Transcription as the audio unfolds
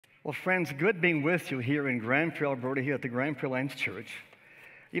Well, friends, good being with you here in Grand Prairie, Alberta, here at the Grand Prairie Alliance Church.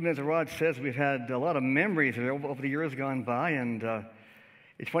 Even as Rod says, we've had a lot of memories over the years gone by, and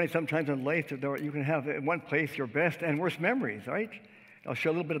it's funny sometimes in life that you can have in one place your best and worst memories, right? I'll share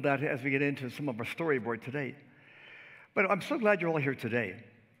a little bit of that as we get into some of our storyboard today. But I'm so glad you're all here today.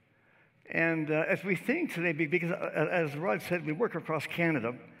 And as we think today, because as Rod said, we work across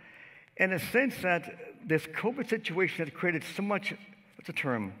Canada, in a sense that this COVID situation has created so much, what's the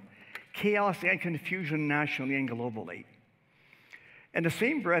term? Chaos and confusion nationally and globally. And the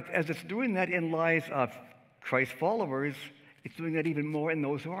same breath, as it's doing that in lives of Christ followers, it's doing that even more in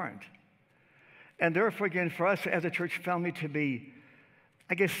those who aren't. And therefore, again, for us as a church family to be,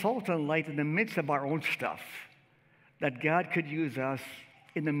 I guess, salt and light in the midst of our own stuff, that God could use us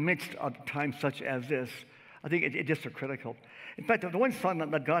in the midst of times such as this, I think it just so critical. In fact, the one song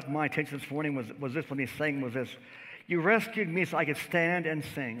that got my attention this morning was this, when he sang, was this: "You rescued me so I could stand and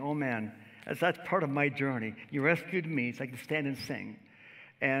sing." Oh man, that's part of my journey. You rescued me so I could stand and sing.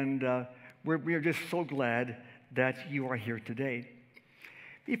 And we are just so glad that you are here today.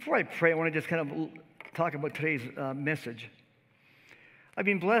 Before I pray, I want to just kind of talk about today's message. I've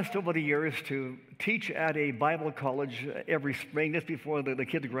been blessed over the years to teach at a Bible college every spring, just before the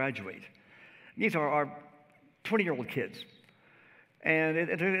kids graduate. These are our 20-year-old kids. And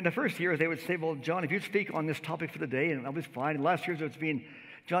in the first year, they would say, "Well, John, if you speak on this topic for the day," and I was fine. And last year, it's been,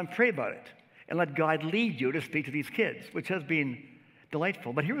 "John, pray about it and let God lead you to speak to these kids," which has been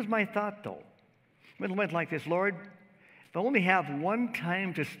delightful. But here was my thought, though. It went like this: "Lord, if I only have one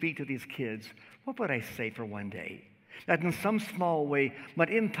time to speak to these kids, what would I say for one day that in some small way might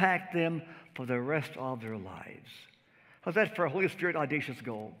impact them for the rest of their lives?" How's that for a Holy Spirit audacious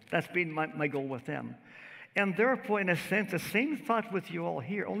goal? That's been my goal with them. And therefore, in a sense, the same thought with you all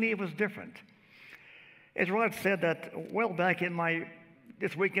here, only it was different. As Rod said, that well back in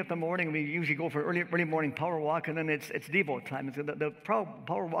this week in the morning, we usually go for early morning power walk, and then it's Devo time. The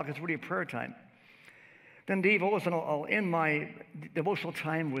power walk is really a prayer time. Then Devo, and I'll end my devotional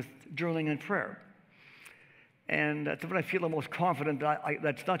time with journaling and prayer. And that's when I feel the most confident that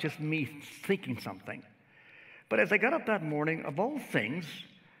that's not just me thinking something. But as I got up that morning, of all things,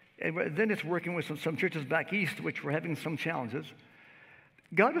 and then it's working with some churches back east, which were having some challenges,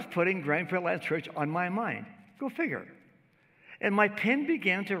 God was putting Grand Prairie Alliance Church on my mind. Go figure. And my pen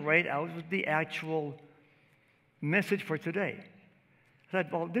began to write out the actual message for today. I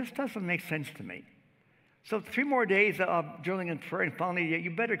thought, well, this doesn't make sense to me. So 3 more days of journaling and prayer, and finally,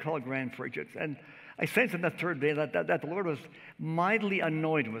 you better call Grand Prairie Church. And I sensed on the third day that the Lord was mildly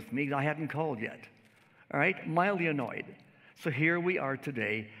annoyed with me that I hadn't called yet. All right? Mildly annoyed. So here we are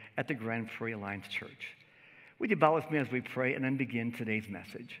today at the Grand Prairie Alliance Church. Would you bow with me as we pray and then begin today's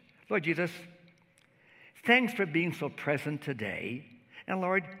message? Lord Jesus, thanks for being so present today. And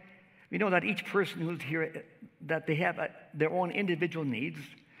Lord, we know that each person who's here, that they have their own individual needs,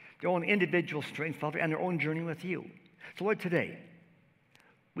 their own individual strengths, Father, and their own journey with you. So Lord, today,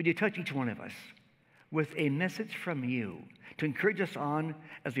 would you touch each one of us with a message from you to encourage us on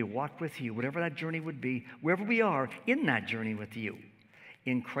as we walk with you, whatever that journey would be, wherever we are in that journey with you.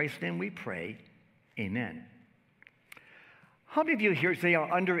 In Christ's name we pray, amen. How many of you here today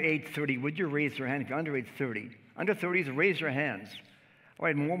are under age 30? Would you raise your hand if you're under age 30? Under 30s, raise your hands. All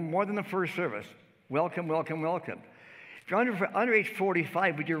right, more than the first service. Welcome, welcome, welcome. If you're under age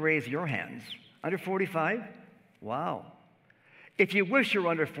 45, would you raise your hands? Under 45? Wow. If you wish you were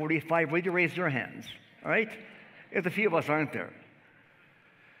under 45, would you raise your hands? All right? There's a few of us, aren't there?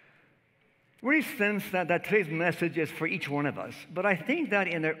 Really sense that today's message is for each one of us. But I think that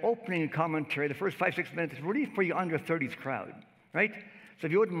in their opening commentary, the first 5-6 minutes, is really for you under 30s crowd, right? So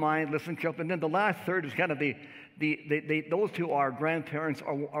if you wouldn't mind, listen carefully. And then the last third is kind of those who are grandparents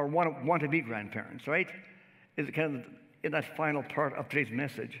or want to be grandparents, right? Is kind of in that final part of today's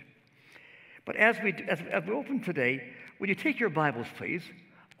message. But as we open today, would you take your Bibles, please?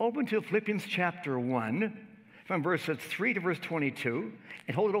 Open to Philippians chapter 1. From verses 3 to verse 22,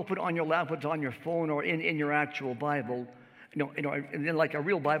 and hold it open on your lap, it's on your phone, or in your actual Bible, and then like a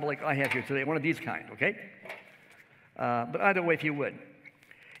real Bible like I have here today, one of these kind, okay? But either way, if you would.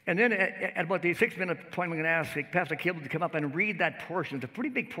 And then at about the 6-minute point, we're going to ask Pastor Caleb to come up and read that portion. It's a pretty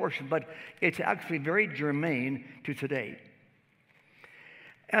big portion, but it's actually very germane to today.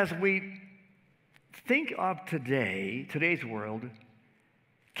 As we think of today's world,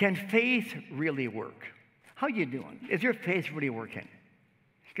 can faith really work? How you doing? Is your faith really working?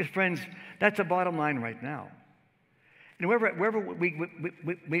 Because friends, that's the bottom line right now. And wherever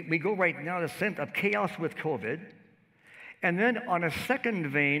we go right now, the sense of chaos with COVID, and then on a second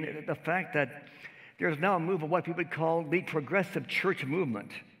vein, the fact that there's now a move of what people would call the progressive church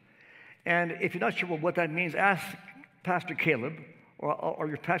movement. And if you're not sure what that means, ask Pastor Caleb or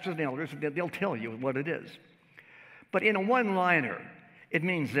your pastors and elders, and they'll tell you what it is. But in a one-liner, it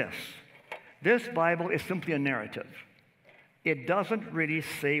means this. This Bible is simply a narrative. It doesn't really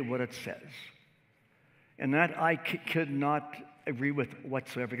say what it says. And that I could not agree with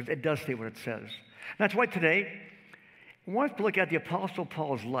whatsoever, because it does say what it says. And that's why today, I want to look at the Apostle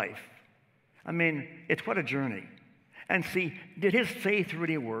Paul's life. I mean, it's quite a journey. And see, did his faith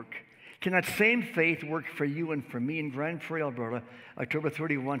really work? Can that same faith work for you and for me in Grand Prairie, Alberta, October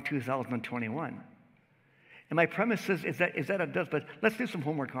 31, 2021? And my premise is that it does, but let's do some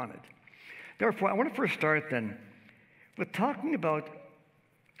homework on it. Therefore, I want to first start then with talking about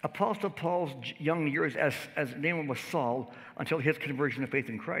Apostle Paul's young years as his name was Saul until his conversion to faith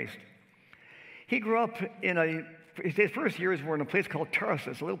in Christ. He grew up his first years were in a place called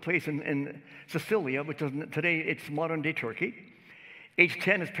Tarsus, a little place in Sicilia, which is today it's modern-day Turkey. Age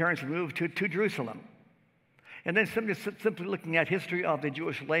 10, his parents moved to Jerusalem. And then simply looking at history of the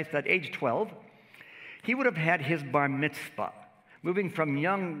Jewish life, at age 12, he would have had his bar mitzvah, moving from a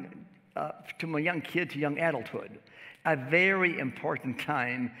young kid to young adulthood, a very important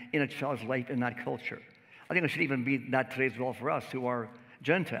time in a child's life in that culture. I think it should even be that today as well for us who are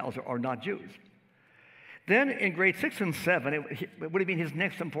Gentiles or not Jews. Then in grade 6 and 7, it would have been his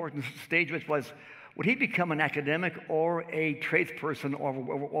next important stage, which was, would he become an academic or a tradesperson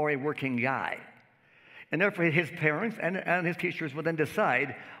or a working guy? And therefore his parents and his teachers would then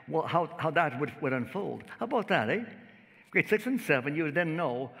decide, well, how that would unfold. How about that, eh? Grade 6 and 7, you would then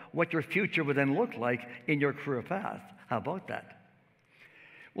know what your future would then look like in your career path. How about that?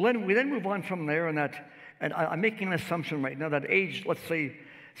 Well, we then move on from there, and I'm making an assumption right now that age, let's say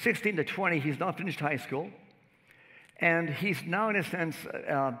 16 to 20, he's not finished high school, and he's now, in a sense,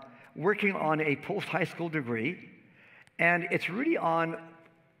 working on a post-high school degree, and it's really on,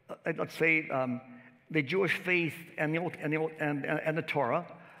 let's say, the Jewish faith and the Torah,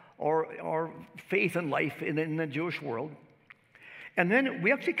 or faith and life in the Jewish world. And then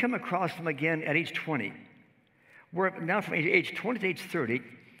we actually come across him again at age 20, where now from age 20 to age 30,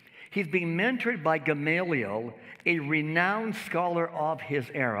 he's being mentored by Gamaliel, a renowned scholar of his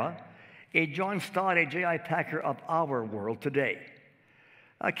era, a John Stott, a J.I. Packer of our world today.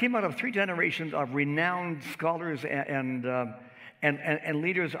 Came out of 3 generations of renowned scholars and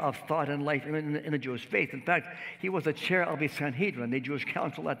leaders of thought and life in the Jewish faith. In fact, he was the chair of the Sanhedrin, the Jewish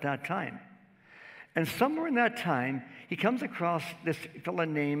council at that time. And somewhere in that time, he comes across this fellow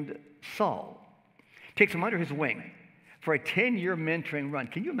named Saul, takes him under his wing for a 10-year mentoring run.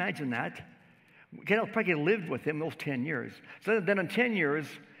 Can you imagine that? I'll probably lived with him those 10 years. So then in 10 years,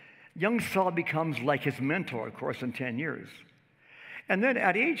 young Saul becomes like his mentor, of course, in 10 years. And then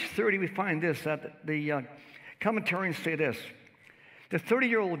at age 30, we find this, that the commentaries say this. The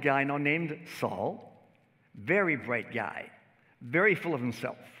 30-year-old guy now named Saul, very bright guy, very full of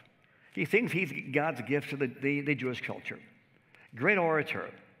himself. He thinks he's God's gift to the Jewish culture. Great orator.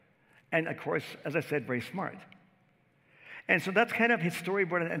 And of course, as I said, very smart. And so that's kind of his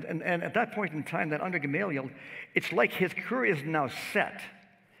storyboard. And at that point in time, that under Gamaliel, it's like his career is now set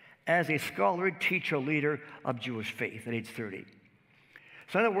as a scholar, teacher, leader of Jewish faith at age 30.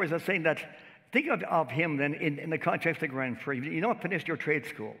 So in other words, I'm saying that, think of him then in the context of Grand Prairie. You don't finish your trade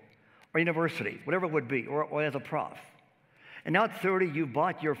school or university, whatever it would be, or as a prof. And now at 30, you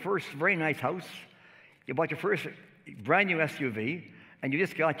bought your first very nice house. You bought your first brand new SUV, and you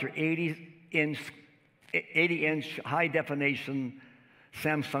just got your 80-inch high-definition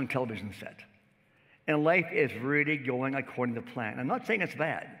Samsung television set. And life is really going according to plan. I'm not saying it's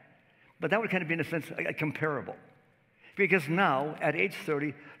bad, but that would kind of be, in a sense, comparable. Because now, at age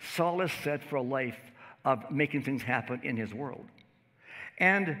 30, Saul is set for a life of making things happen in his world.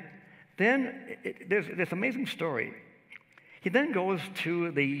 And then there's this amazing story. He then goes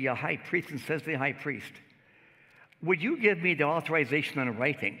to the high priest and says to the high priest, would you give me the authorization in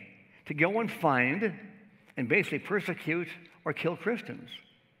writing to go and find and basically persecute or kill Christians?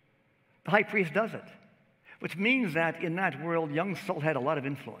 The high priest does it, which means that in that world, young Saul had a lot of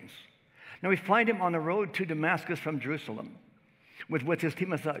influence. Now we find him on the road to Damascus from Jerusalem with his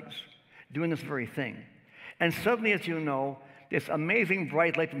team of thugs doing this very thing. And suddenly, as you know, this amazing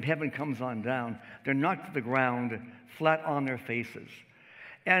bright light from heaven comes on down. They're knocked to the ground, flat on their faces.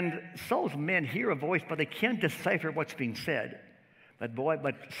 And Saul's men hear a voice, but they can't decipher what's being said.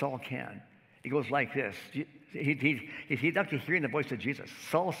 But Saul can. He goes like this. He's actually hearing the voice of Jesus.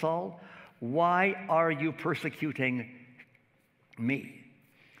 Saul, Saul, why are you persecuting me?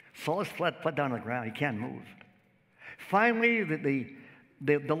 Saul is flat down on the ground. He can't move. Finally,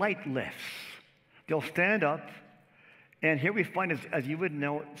 the light lifts. They'll stand up, And here we find, as you would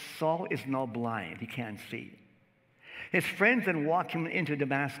know, Saul is now blind. He can't see. His friends then walk him into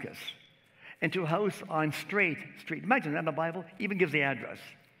Damascus, into a house on Straight Street. Imagine that in the Bible. Even gives the address.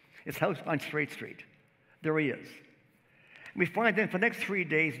 It's house on Straight Street. There he is. We find then for the next 3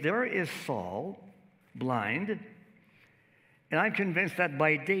 days, there is Saul, blind. And I'm convinced that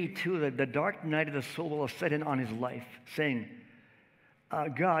by day 2, the dark night of the soul will have set in on his life, saying,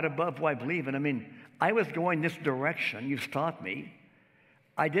 God, above who I believe in. I mean, I was going this direction. You stopped me.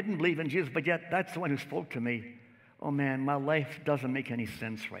 I didn't believe in Jesus, but yet that's the one who spoke to me. Oh, man, my life doesn't make any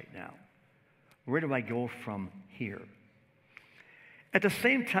sense right now. Where do I go from here? At the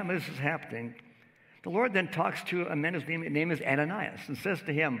same time this is happening, the Lord then talks to a man whose name is Ananias and says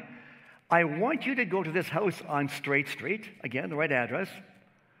to him, I want you to go to this house on Straight Street, again, the right address.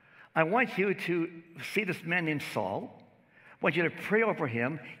 I want you to see this man named Saul. I want you to pray over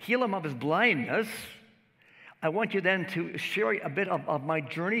him, heal him of his blindness. I want you then to share a bit of my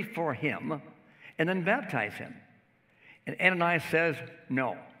journey for him and then baptize him. And Ananias says,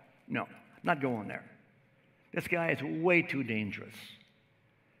 no, not going there. This guy is way too dangerous.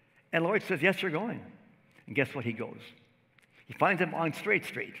 And the Lord says, yes, you're going. And guess what? He goes. He finds him on Straight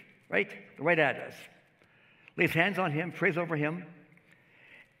Street, right? The right address. Lays hands on him, prays over him.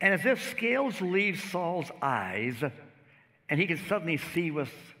 And as if scales leave Saul's eyes, and he can suddenly see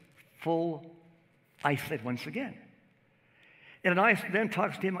with full eyesight once again. And Ananias then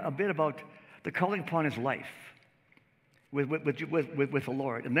talks to him a bit about the calling upon his life with the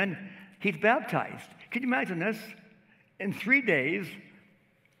Lord. And then he's baptized. Can you imagine this? In 3 days,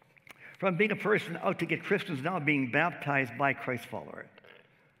 from being a person out to get Christians, now being baptized by Christ follower.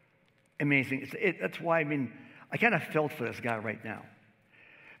 Amazing. That's why, I kind of felt for this guy right now.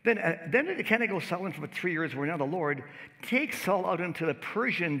 Then it kind of goes silent for 3 years, where now the Lord takes Saul out into the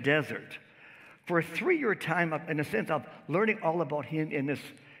Persian desert for a 3-year time, in a sense of learning all about him in this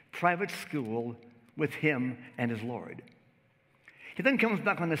private school with him and his Lord. He then comes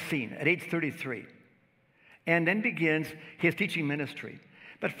back on the scene at age 33 and then begins his teaching ministry.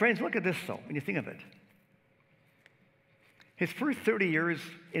 But friends, look at this though, when you think of it. His first 30 years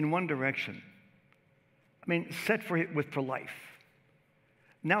in one direction, set for life.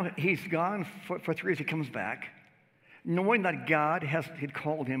 Now he's gone for 3 years, he comes back, knowing that God had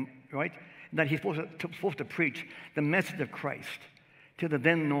called him, right? That he's supposed to preach the message of Christ to the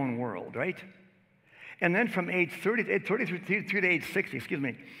then known world, right? And then from age 33 to age 60,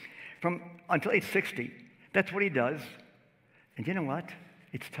 until age 60, that's what he does. And you know what?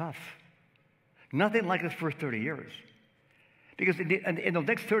 It's tough. Nothing like his first 30 years. Because in the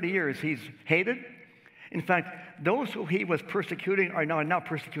next 30 years, he's hated. In fact, those who he was persecuting are now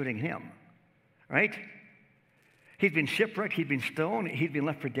persecuting him, right? He's been shipwrecked, he's been stoned, he's been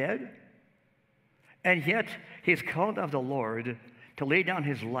left for dead. And yet, he's called of the Lord to lay down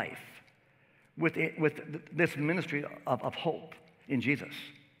his life with this ministry of hope in Jesus.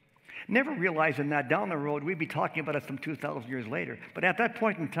 Never realizing that down the road, we'd be talking about it some 2,000 years later. But at that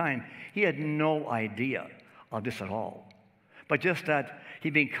point in time, he had no idea of this at all. But just that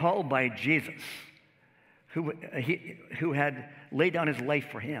he'd been called by Jesus, who had laid down his life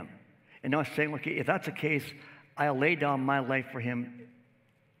for him. And now saying, okay, if that's the case, I'll lay down my life for him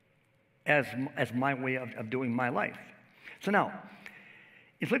as my way of doing my life. So now,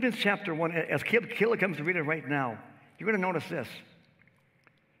 in Philippians chapter 1, as Caleb comes to read it right now, you're going to notice this.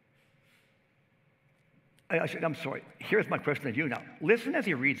 I'm sorry. Here's my question to you now. Listen as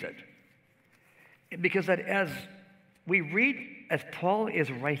he reads it. Because that as we read, as Paul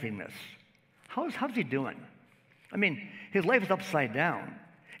is writing this, how's he doing? His life is upside down.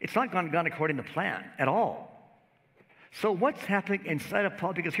 It's not gone according to plan at all. So what's happening inside of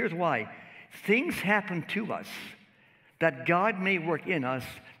Paul? Because here's why. Things happen to us that God may work in us,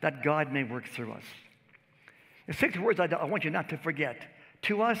 that God may work through us. The 6 words I want you not to forget.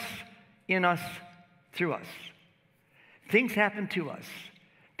 To us, in us, through us. Things happen to us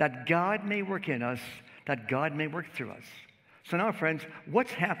that God may work in us, that God may work through us. So now, friends,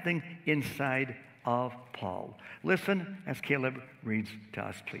 what's happening inside of Paul? Listen as Caleb reads to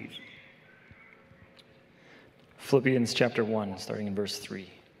us, please. Philippians chapter 1, starting in verse 3.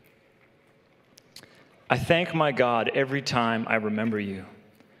 I thank my God every time I remember you.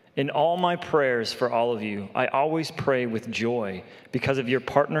 In all my prayers for all of you, I always pray with joy because of your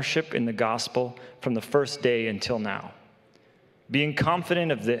partnership in the gospel from the first day until now. Being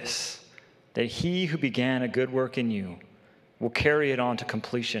confident of this, that he who began a good work in you will carry it on to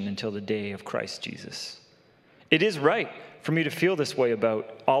completion until the day of Christ Jesus. It is right for me to feel this way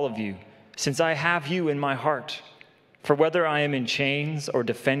about all of you, since I have you in my heart. For whether I am in chains or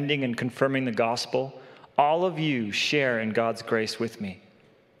defending and confirming the gospel, all of you share in God's grace with me.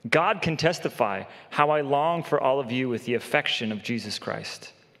 God can testify how I long for all of you with the affection of Jesus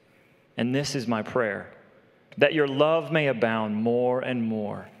Christ. And this is my prayer, that your love may abound more and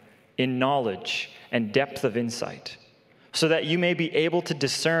more in knowledge and depth of insight, so that you may be able to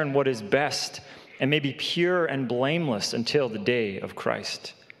discern what is best and may be pure and blameless until the day of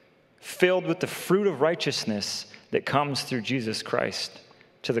Christ, filled with the fruit of righteousness that comes through Jesus Christ,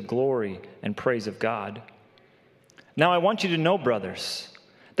 to the glory and praise of God. Now I want you to know, brothers,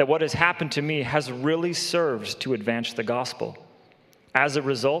 that what has happened to me has really served to advance the gospel. As a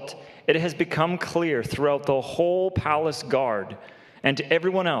result, it has become clear throughout the whole palace guard and to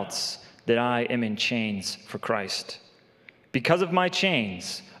everyone else that I am in chains for Christ. Because of my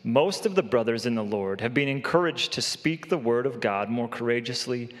chains, most of the brothers in the Lord have been encouraged to speak the word of God more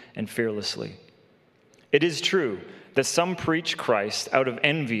courageously and fearlessly. It is true that some preach Christ out of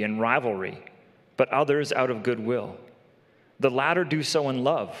envy and rivalry, but others out of goodwill. The latter do so in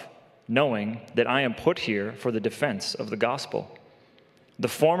love, knowing that I am put here for the defense of the gospel. The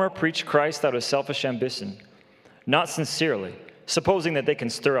former preach Christ out of selfish ambition, not sincerely, supposing that they can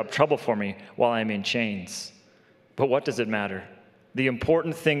stir up trouble for me while I am in chains. But what does it matter? The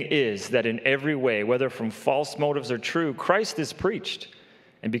important thing is that in every way, whether from false motives or true, Christ is preached,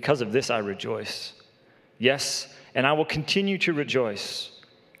 and because of this I rejoice. Yes, and I will continue to rejoice,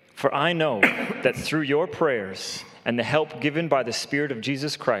 for I know that through your prayers and the help given by the Spirit of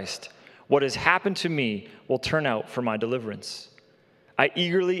Jesus Christ, what has happened to me will turn out for my deliverance. I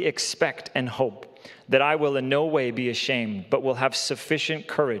eagerly expect and hope that I will in no way be ashamed, but will have sufficient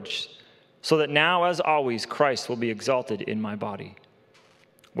courage, so that now, as always, Christ will be exalted in my body,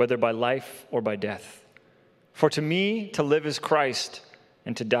 whether by life or by death. For to me, to live is Christ,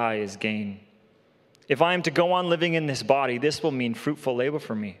 and to die is gain. If I am to go on living in this body, this will mean fruitful labor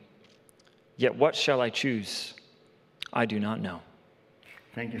for me. Yet what shall I choose? I do not know.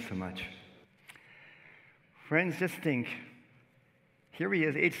 Thank you so much. Friends, just think, here he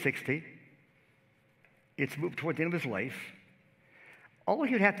is, age 60. It's moved toward the end of his life. All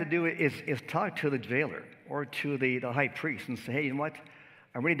he'd have to do is talk to the jailer or to the high priest and say, hey, you know what?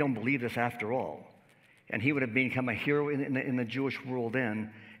 I really don't believe this after all. And he would have become a hero in the Jewish world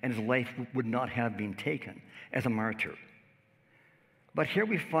then, and his life would not have been taken as a martyr. But here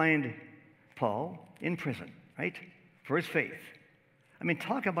we find Paul in prison, right, for his faith. I mean,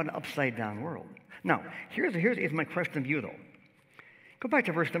 talk about an upside-down world. Now, here's my question of you, though. Go back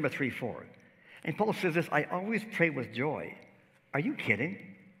to verse number 3-4. And Paul says this, I always pray with joy. Are you kidding?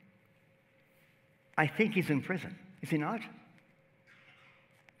 I think he's in prison. Is he not?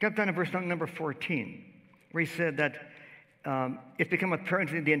 Drop down to verse number 14, where he said that it's become apparent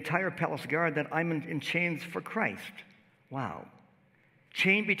to the entire palace guard that I'm in chains for Christ. Wow.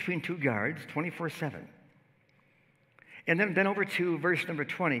 Chained between two guards, 24/7. And then over to verse number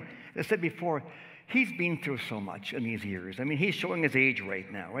 20. As I said before, he's been through so much in these years. I mean, he's showing his age right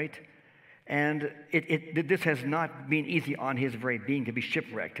now, right? And this has not been easy on his very being, to be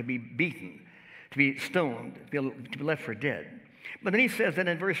shipwrecked, to be beaten, to be stoned, to be left for dead. But then he says that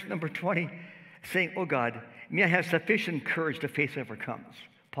in verse number 20, saying, oh God, may I have sufficient courage to face whatever comes.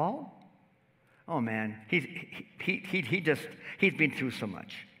 Paul? Oh man, he's been through so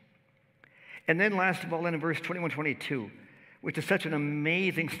much. And then last of all, in verse 21-22, which is such an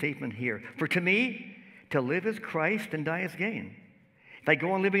amazing statement here. For to me, to live is Christ and die is gain. If I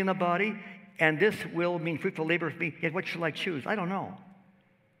go on living in the body, and this will mean fruitful labor for me, yet what shall I choose? I don't know.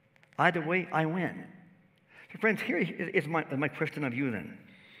 Either way, I win. So friends, here is my question of you then.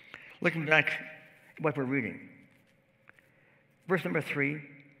 Looking back at what we're reading. Verse number 3,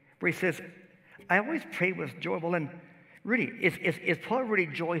 where he says, I always pray with joy. Well then, really, is Paul really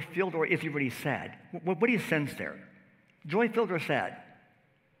joy-filled or is he really sad? What do you sense there? Joy-filled or sad?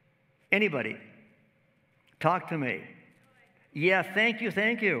 Anybody? Talk to me. Yeah, thank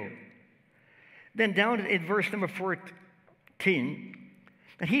you. Then down in verse number 14,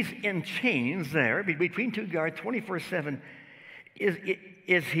 and he's in chains there between two guards 24/7.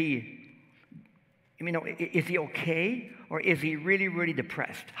 Is he okay, or is he really, really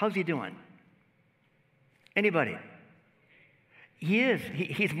depressed? How's he doing? Anybody? He is.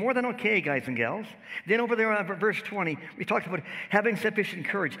 He's more than okay, guys and gals. Then over there on verse 20, we talked about having sufficient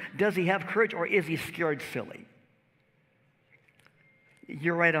courage. Does he have courage, or is he scared silly?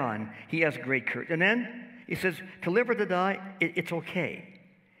 You're right on. He has great courage. And then he says, to live or to die, it's okay.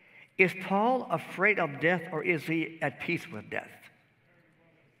 Is Paul afraid of death, or is he at peace with death?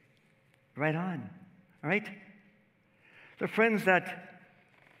 Right on. All right? So friends,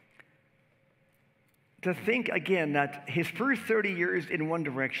 to think again that his first 30 years in one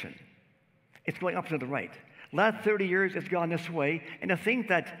direction, It's going up to the right. Last 30 years, it's gone this way. And to think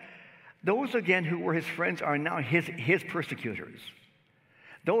that those, again, who were his friends are now his persecutors.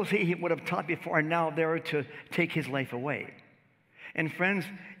 Those he would have taught before are now there to take his life away. And friends,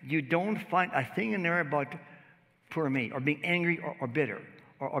 you don't find a thing in there about poor me, or being angry or bitter,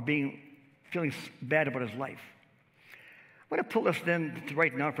 or feeling bad about his life. I want to pull us then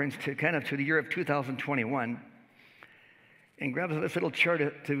right now, friends, to the year of 2021, and grab this little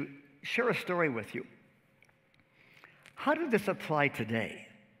chart to share a story with you. How does this apply today,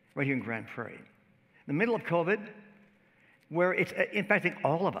 right here in Grand Prairie? In the middle of COVID, where it's impacting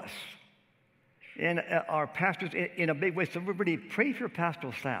all of us, and our pastors in a big way. So everybody, pray for your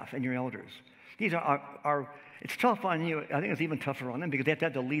pastoral staff and your elders. These are it's tough on you. I think it's even tougher on them because they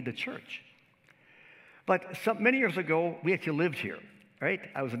have to lead the church. But many years ago, we actually lived here, right?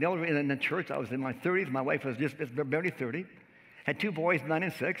 I was an elder in the church. I was in my 30s. My wife was just barely 30. Had 2 boys, 9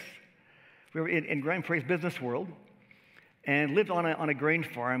 and 6. We were in Grand Prairie's business world and lived on a grain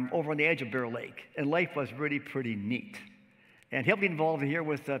farm over on the edge of Bear Lake. And life was really pretty neat. And he'll be involved here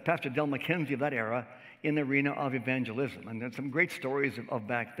with Pastor Del McKenzie of that era in the arena of evangelism. And there's some great stories of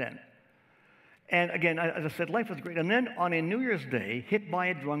back then. And again, as I said, life was great. And then on a New Year's Day, hit by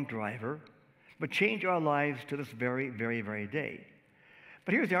a drunk driver, but changed our lives to this very, very, very day.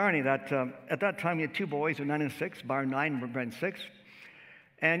 But here's the irony that at that time, we had 2 boys, who were 9 and 6, Byron 9, Brent 6.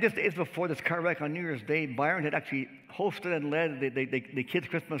 And just days before this car wreck on New Year's Day, Byron had actually hosted and led the kids'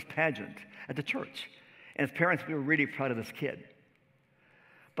 Christmas pageant at the church. And as parents, we were really proud of this kid.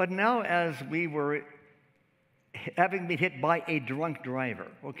 But now, as we were having been hit by a drunk driver,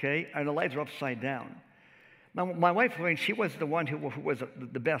 okay, and the lights were upside down. My wife, Lorraine, she was the one who was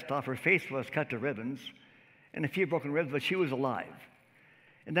the best off. Her face was cut to ribbons and a few broken ribs, but she was alive.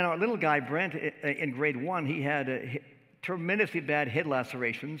 And then our little guy, Brent, in grade 1, he had tremendously bad head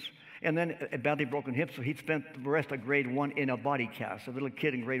lacerations and then a badly broken hip, so he'd spent the rest of grade 1 in a body cast, a little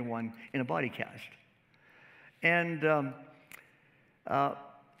kid in grade 1 in a body cast. And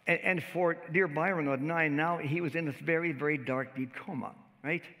for dear Byron at 9, now he was in this very, very dark, deep coma,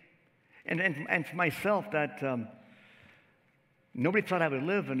 right? And for myself, that nobody thought I would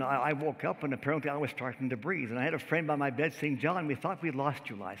live, and I woke up, and apparently I was starting to breathe. And I had a friend by my bed saying, "John, we thought we'd lost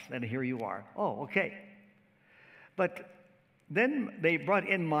you last night, and here you are." Oh, okay. But then they brought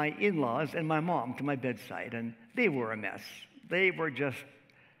in my in-laws and my mom to my bedside, and they were a mess. They were just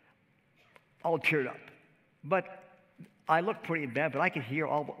all teared up. But I looked pretty bad, but I could hear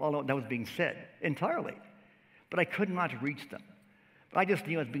all that was being said entirely. But I could not reach them. But I just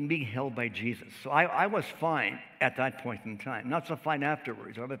knew I was being held by Jesus. So I was fine at that point in time. Not so fine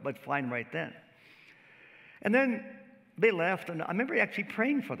afterwards, but fine right then. And then they left, and I remember actually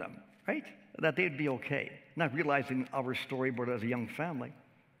praying for them, right? That they'd be okay, not realizing our storyboard as a young family.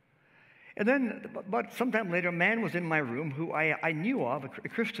 And then, but sometime later, a man was in my room who I knew of, a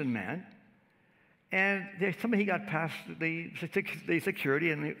Christian man. And somebody got past the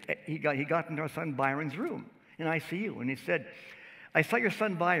security, and he got into our son Byron's room in ICU. And he said, "I saw your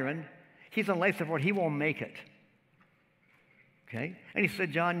son Byron. He's on life support. He won't make it." Okay? And he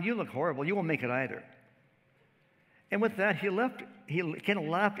said, "John, you look horrible. You won't make it either." And with that, he left. He kind of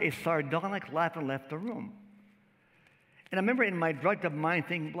laughed a sardonic laugh and left the room. And I remember in my drugged up mind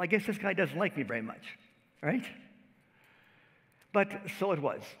thinking, well, I guess this guy doesn't like me very much, right? But so it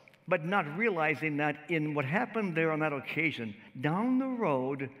was. But not realizing that in what happened there on that occasion, down the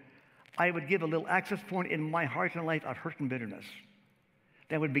road, I would give a little access point in my heart and life of hurt and bitterness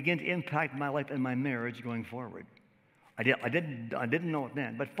that would begin to impact my life and my marriage going forward. I didn't know it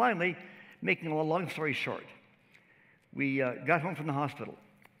then. But finally, making a long story short, we got home from the hospital,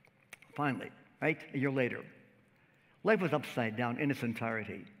 finally, right, a year later. Life was upside down in its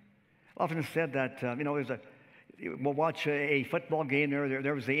entirety. Often said that, we'll watch a football game,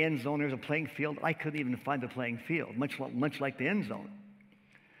 there was the end zone, there's a playing field. I couldn't even find the playing field, much like the end zone.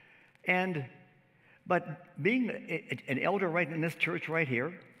 But being an elder right in this church right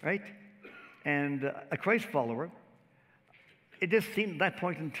here, right, and a Christ follower, it just seemed at that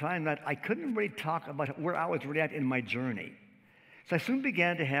point in time that I couldn't really talk about where I was really at in my journey. So I soon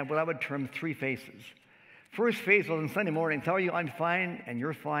began to have what I would term 3 phases. First phase was on Sunday morning, tell you I'm fine and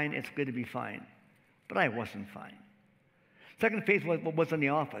you're fine, it's good to be fine. But I wasn't fine. Second phase was in the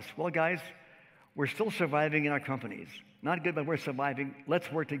office. Well, guys, we're still surviving in our companies. Not good, but we're surviving.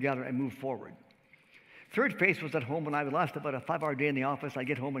 Let's work together and move forward. Third phase was at home when I lost about a 5-hour day in the office. I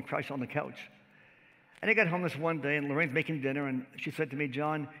get home and crash on the couch. And I got home this one day, and Lorraine's making dinner, and she said to me,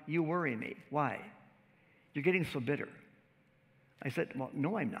 "John, you worry me. Why? You're getting so bitter." I said, "Well,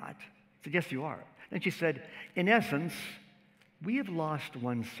 no, I'm not." I said, "Yes, you are." Then she said, "In essence, we have lost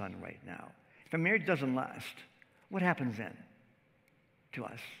one son right now. If a marriage doesn't last, what happens then to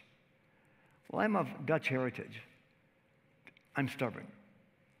us? Well, I'm of Dutch heritage. I'm stubborn.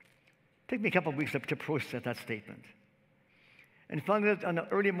 It took me a couple of weeks to process that statement. And finally, on the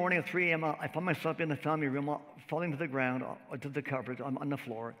early morning at 3 a.m., I found myself in the family room, falling to the ground, or to the cupboard, on the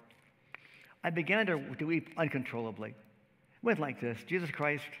floor. I began to weep uncontrollably. It went like this: Jesus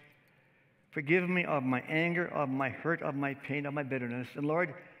Christ, forgive me of my anger, of my hurt, of my pain, of my bitterness. And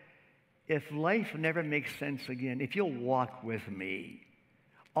Lord, if life never makes sense again, if you'll walk with me,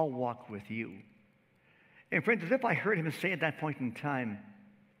 I'll walk with you. And friends, as if I heard him say at that point in time,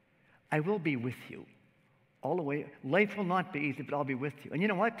 I will be with you all the way. Life will not be easy, but I'll be with you. And you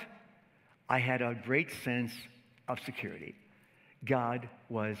know what? I had a great sense of security. God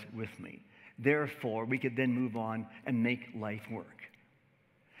was with me. Therefore, we could then move on and make life work.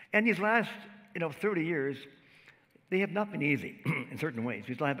 And these last, 30 years, they have not been easy in certain ways.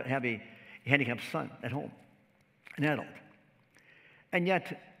 We still have a handicapped son at home, an adult. And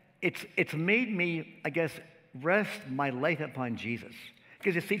yet, it's made me, I guess, rest my life upon Jesus.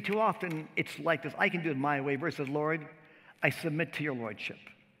 Because you see, too often it's like this: I can do it my way versus, Lord, I submit to your lordship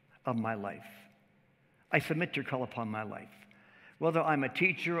of my life. I submit to your call upon my life. Whether I'm a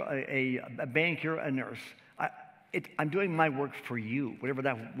teacher, a banker, a nurse, I'm doing my work for you, whatever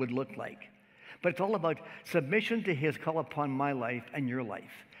that would look like. But it's all about submission to his call upon my life and your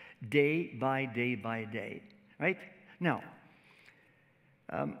life, day by day by day, right? Now,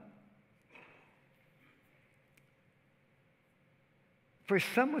 for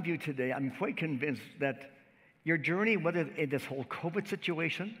some of you today, I'm quite convinced that your journey, whether in this whole COVID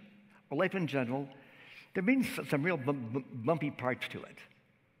situation or life in general, there have been some real bumpy parts to it.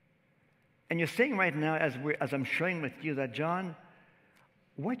 And you're saying right now, as I'm sharing with you, that, John,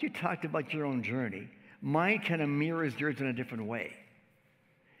 what you talked about your own journey, mine kind of mirrors yours in a different way.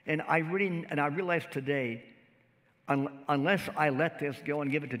 And I realize today, unless I let this go and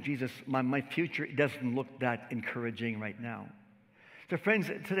give it to Jesus, my future doesn't look that encouraging right now. So friends,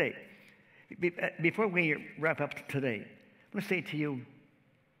 today, before we wrap up today, I'm going to say to you,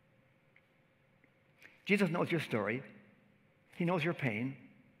 Jesus knows your story. He knows your pain.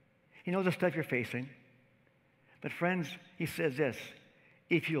 He knows the stuff you're facing. But friends, he says this: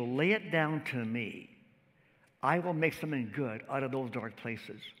 if you'll lay it down to me, I will make something good out of those dark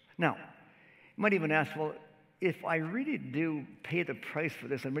places. Now, you might even ask, well, if I really do pay the price for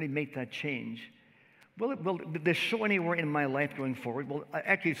this and really make that change, will this show anywhere in my life going forward? Will I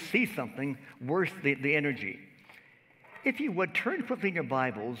actually see something worth the energy? If you would, turn quickly in your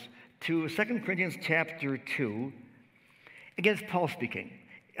Bibles to 2 Corinthians chapter 2. Again, it's Paul speaking.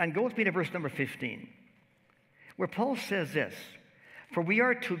 And go with me to verse number 15, where Paul says this: for we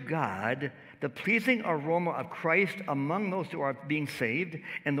are to God the pleasing aroma of Christ among those who are being saved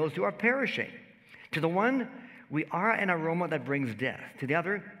and those who are perishing. To the one, we are an aroma that brings death. To the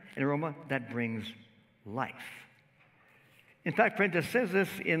other, an aroma that brings life. In fact, friends, it says this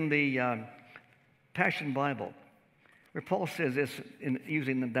in the Passion Bible, where Paul says this,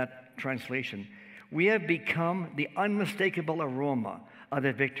 using that translation: we have become the unmistakable aroma of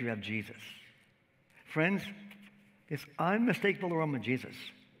the victory of Jesus. Friends, this unmistakable aroma of Jesus.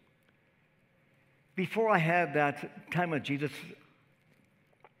 Before I had that time with Jesus,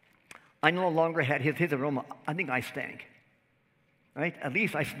 I no longer had his aroma. I think I stank, right? At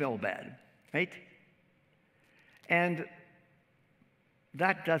least I smell bad, right? And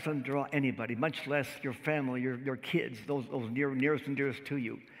that doesn't draw anybody, much less your family, your kids, those nearest and dearest to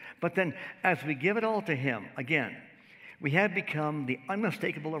you. But then, as we give it all to him, again, we have become the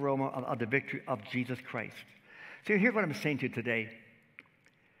unmistakable aroma of the victory of Jesus Christ. So here's what I'm saying to you today.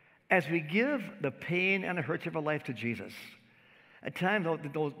 As we give the pain and the hurts of our life to Jesus, at times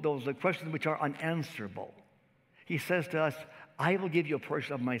those questions which are unanswerable, he says to us, I will give you a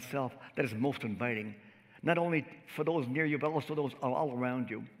portion of myself that is most inviting, not only for those near you, but also those all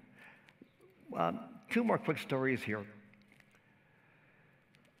around you. Two more quick stories here.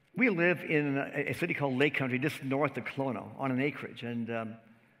 We live in a city called Lake Country, just north of Kelowna, on an acreage, and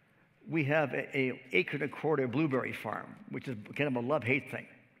we have an acre and a quarter blueberry farm, which is kind of a love-hate thing.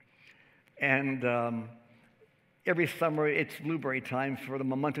 And every summer it's blueberry time for the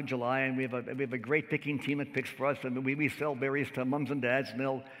month of July, and we have a great picking team that picks for us, and we sell berries to moms and dads, and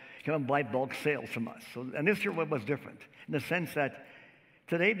they'll come and buy bulk sales from us. So, and this year was different in the sense that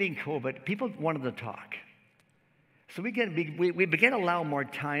today being COVID, people wanted to talk. So we began to allow more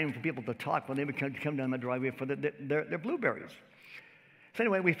time for people to talk when they would come down the driveway for their blueberries. So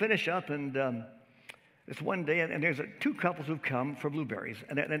anyway, we finish up, and it's one day, and there's two couples who've come for blueberries,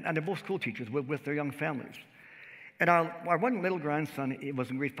 and they're both school teachers with their young families. And our one little grandson, he was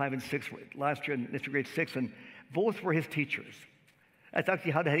in grade 5 and 6 last year, and this grade 6, and both were his teachers. That's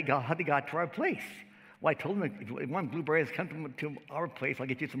actually how they got to our place. Well, I told him, if you want blueberries, come to our place, I'll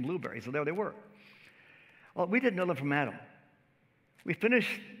get you some blueberries. So there they were. Well, we didn't know them from Adam. We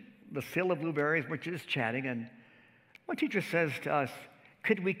finished the sale of blueberries, we're just chatting, and one teacher says to us,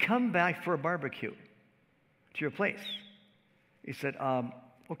 could we come back for a barbecue to your place? He said,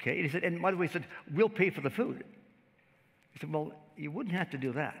 okay. And he said, and by the way, he said, we'll pay for the food. He said, well, you wouldn't have to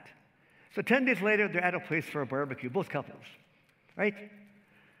do that. So 10 days later, they're at a place for a barbecue, both couples, right?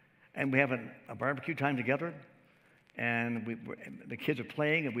 And we have a barbecue time together, and the kids are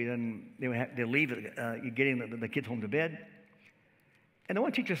playing, and they leave, getting the kids home to bed. And the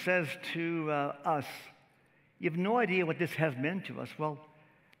one teacher says to us, you have no idea what this has meant to us. Well,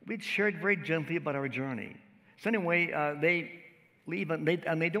 we'd shared very gently about our journey. So anyway, they leave,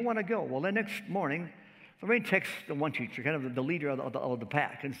 and they don't want to go. Well, the next morning, Lorraine texts the one teacher, kind of the leader of the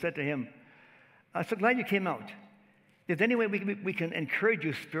pack, and said to him, I'm so glad you came out. If there's any way we can encourage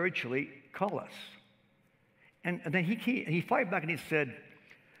you spiritually, call us. And then he fired back and he said,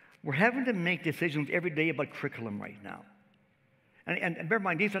 we're having to make decisions every day about curriculum right now. And bear in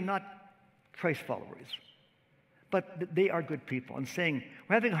mind, these are not Christ followers, but they are good people. And saying,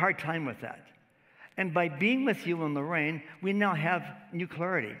 we're having a hard time with that. And by being with you in Lorraine, we now have new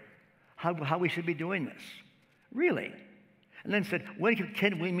clarity, how we should be doing this. Really. And then said, when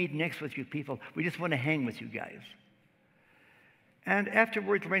can we meet next with you people? We just want to hang with you guys. And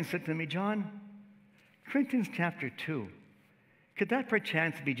afterwards, Lorraine said to me, John, Corinthians chapter 2, could that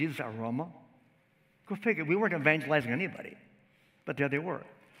perchance be Jesus' aroma? Go figure. We weren't evangelizing anybody, but there they were.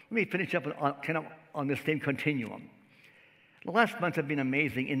 Let me finish up on this same continuum. The last months have been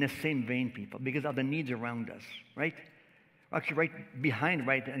amazing in this same vein, people, because of the needs around us, right? Actually, right behind,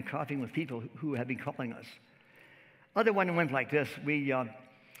 right, and coughing with people who have been calling us. Other one went like this.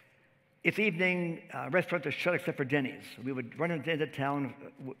 It's evening, restaurants are shut except for Denny's. We would run into town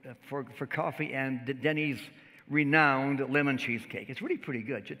for coffee and Denny's renowned lemon cheesecake. It's really pretty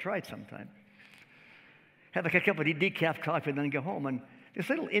good. You should try it sometime. Have a cup of decaf coffee and then go home. And this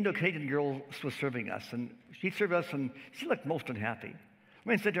little Indo-Canadian girl was serving us. And she served us and she looked most unhappy.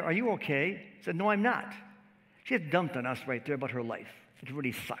 I said to her, are you okay? She said, no, I'm not. She had dumped on us right there about her life. It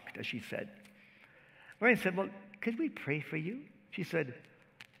really sucked, as she said. I said, well, could we pray for you? She said,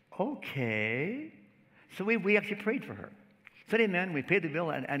 okay. So we actually prayed for her. Said amen, we paid the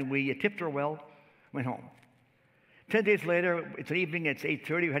bill, and we tipped her well, went home. 10 days later, it's an evening, it's 8:30,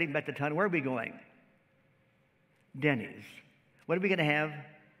 we're heading back to town. Where are we going? Denny's. What are we going to have?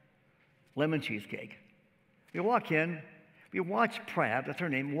 Lemon cheesecake. We walk in, we watch Pratt, that's her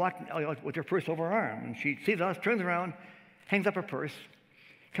name, walk with her purse over her arm. And she sees us, turns around, hangs up her purse,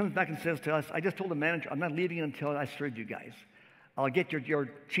 comes back and says to us, I just told the manager, I'm not leaving until I served you guys. I'll get your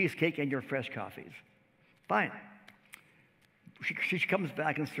cheesecake and your fresh coffees. Fine. She comes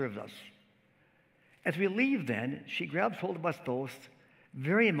back and serves us. As we leave then, she grabs hold of us both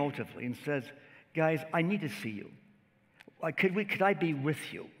very emotively and says, guys, I need to see you. Could I be with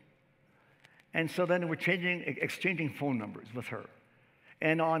you? And so then we're exchanging phone numbers with her.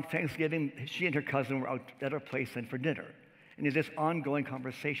 And on Thanksgiving, she and her cousin were out at our place then for dinner. And there's this ongoing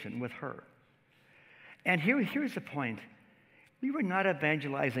conversation with her. And here's the point. We were not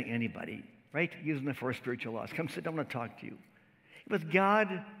evangelizing anybody, right? Using the four spiritual laws. Come sit down and talk to you. It was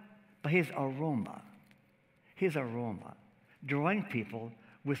God, by his aroma, drawing people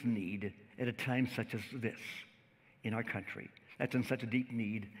with need at a time such as this in our country. That's in such a deep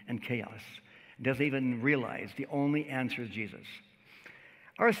need and chaos. Doesn't even realize the only answer is Jesus.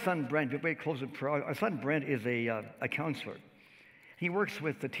 Our son Brent, we're very close with prayer. Our son Brent is a counselor. He works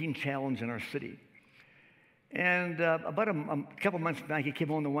with the Teen Challenge in our city. And about a couple months back, he came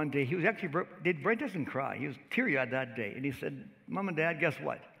home the one day. He was actually, Brent doesn't cry. He was teary-eyed that day. And he said, Mom and Dad, guess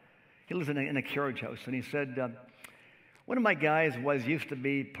what? He lives in a carriage house. And he said, one of my guys used to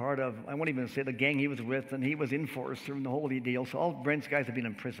be part of, I won't even say the gang he was with, and he was in force serving the whole deal. So all Brent's guys have been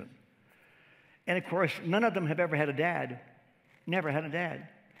in prison. And of course, none of them have ever had a dad. Never had a dad.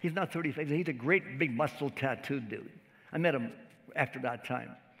 He's not 35. He's a great, big, muscle tattooed dude. I met him after that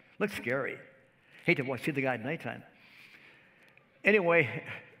time. Looked scary. Hate to see the guy at nighttime. Anyway,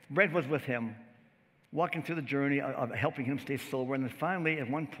 Brent was with him, walking through the journey of helping him stay sober. And then finally, at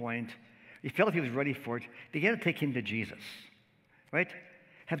one point, he felt he was ready for it. Began to take him to Jesus, right?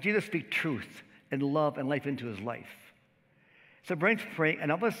 Have Jesus speak truth and love and life into his life. So Brent's praying,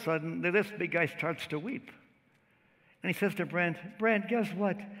 and all of a sudden, this big guy starts to weep. And he says to Brent, guess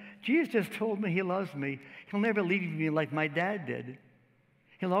what? Jesus just told me he loves me. He'll never leave me like my dad did.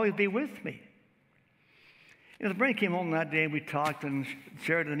 He'll always be with me. You know, Brent came home that day, and we talked and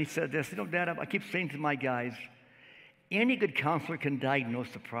shared, and he said this, Dad, I keep saying to my guys, any good counselor can diagnose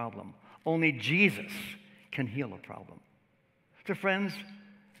the problem. Only Jesus can heal a problem. So friends,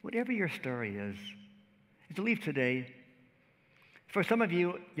 whatever your story is, to leave today, for some of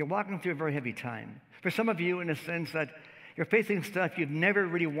you, you're walking through a very heavy time. For some of you, in a sense that you're facing stuff you've never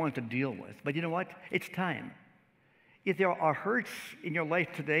really wanted to deal with. But you know what? It's time. If there are hurts in your life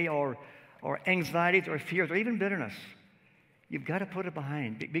today, or anxieties, or fears, or even bitterness, you've got to put it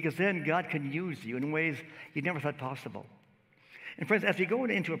behind, because then God can use you in ways you never thought possible. And friends, as we go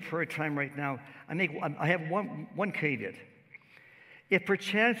into a prayer time right now, I have one caveat. If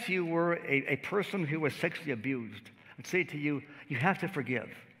perchance you were a person who was sexually abused, I'd say to you, you have to forgive.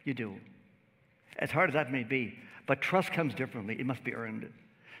 You do. As hard as that may be. But trust comes differently. It must be earned.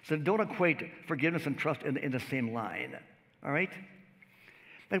 So don't equate forgiveness and trust in the same line. All right?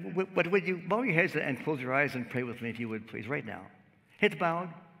 But would you bow your heads and close your eyes and pray with me, if you would, please, right now. Heads bowed,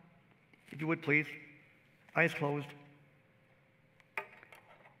 if you would, please. Eyes closed.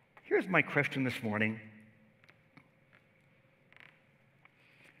 Here's my question this morning.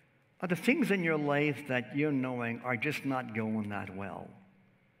 Are the things in your life that you're knowing are just not going that well?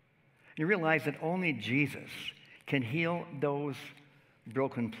 You realize that only Jesus can heal those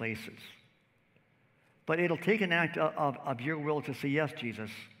broken places. But it'll take an act of your will to say, yes,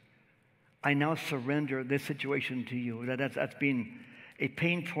 Jesus, I now surrender this situation to you. That's been a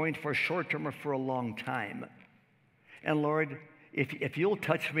pain point for a short term or for a long time. And Lord, if you'll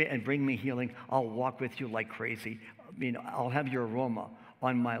touch me and bring me healing, I'll walk with you like crazy. I mean, I'll have your aroma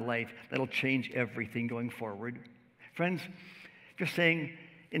on my life that'll change everything going forward. Friends, if you're saying,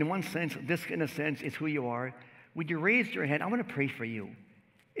 in one sense, this in a sense is who you are, would you raise your hand? I want to pray for you.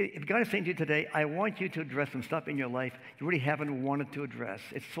 If God is saying to you today, I want you to address some stuff in your life you really haven't wanted to address.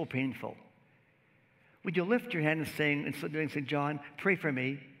 It's so painful. Would you lift your hand and instead of doing, say, John, pray for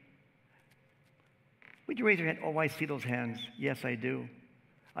me? Would you raise your hand? Oh, I see those hands. Yes, I do.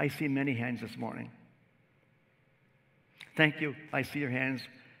 I see many hands this morning. Thank you. I see your hands.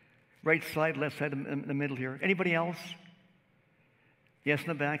 Right side, left side, in the middle here. Anybody else? Yes, in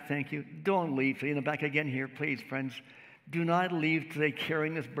the back. Thank you. Don't leave. In the back again here, please, friends. Do not leave today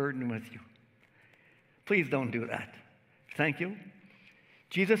carrying this burden with you. Please don't do that. Thank you.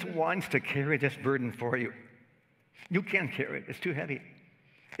 Jesus wants to carry this burden for you. You can't carry it. It's too heavy.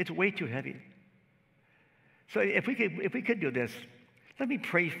 It's way too heavy. So if we could do this, let me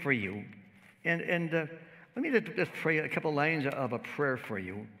pray for you. And let me just pray a couple lines of a prayer for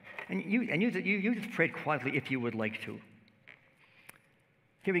you. And you just pray it quietly if you would like to.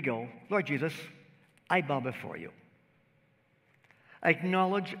 Here we go. Lord Jesus, I bow before you. I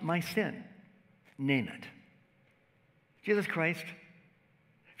acknowledge my sin. Name it. Jesus Christ,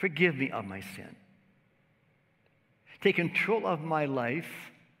 forgive me of my sin. Take control of my life.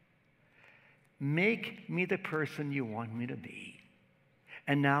 Make me the person you want me to be.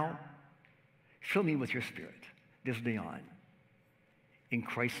 And now, fill me with your Spirit this day on. In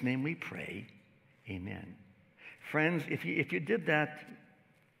Christ's name we pray. Amen. Friends, if you did that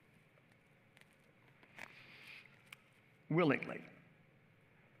willingly,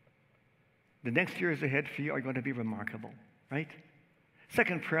 the next years ahead for you are going to be remarkable, right?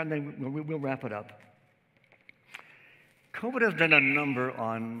 Second prayer, and then we'll wrap it up. COVID has done a number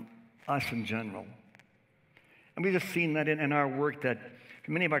on us in general. And we've just seen that in our work that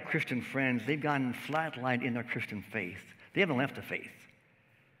for many of our Christian friends, they've gone flatlined in their Christian faith. They haven't left the faith,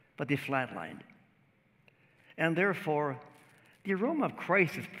 but they flatlined. And therefore, the aroma of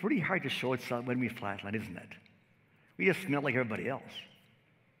Christ is pretty hard to show itself when we flatline, isn't it? We just smell like everybody else.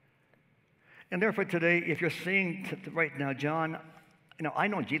 And therefore today, if you're saying right now, John, I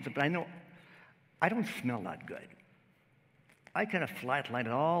know Jesus, but I don't smell that good. I kind of flatlined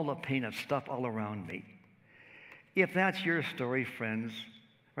all the pain of stuff all around me. If that's your story, friends,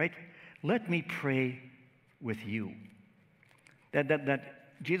 right, let me pray with you. That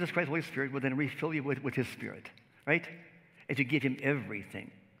Jesus Christ, Holy Spirit, will then refill you with His Spirit, right? As you give Him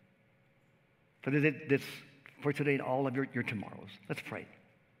everything for today and all of your tomorrows. Let's pray.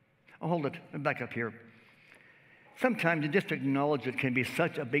 I'll hold it. Back up here. Sometimes just to acknowledge it can be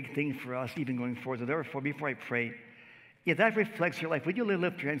such a big thing for us, even going forward. So therefore, before I pray, if that reflects your life, would you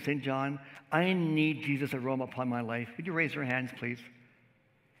lift your hand and say, John, I need Jesus' aroma upon my life? Would you raise your hands, please?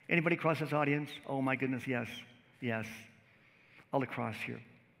 Anybody across this audience? Oh, my goodness, yes. Yes. All across here.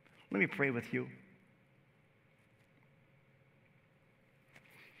 Let me pray with you.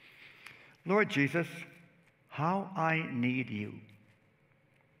 Lord Jesus, how I need you.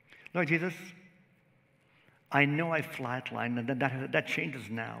 Lord Jesus, I know I flatlined, and that changes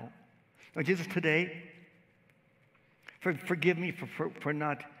now. Lord Jesus, today, Forgive me for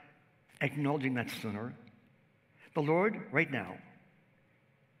not acknowledging that sooner. But Lord, right now,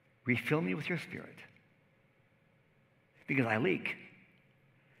 refill me with your Spirit because I leak,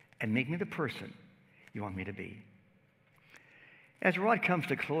 and make me the person you want me to be. As Rod comes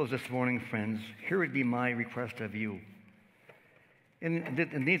to close this morning, friends, here would be my request of you.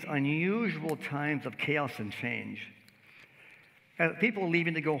 In these unusual times of chaos and change, as people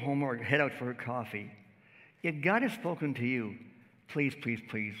leaving to go home or head out for coffee, if God has spoken to you, please, please,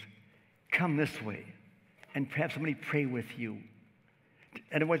 please, come this way and have somebody pray with you.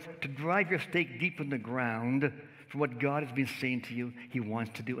 And it was to drive your stake deep in the ground for what God has been saying to you He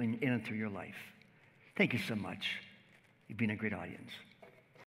wants to do in and through your life. Thank you so much. You've been a great audience.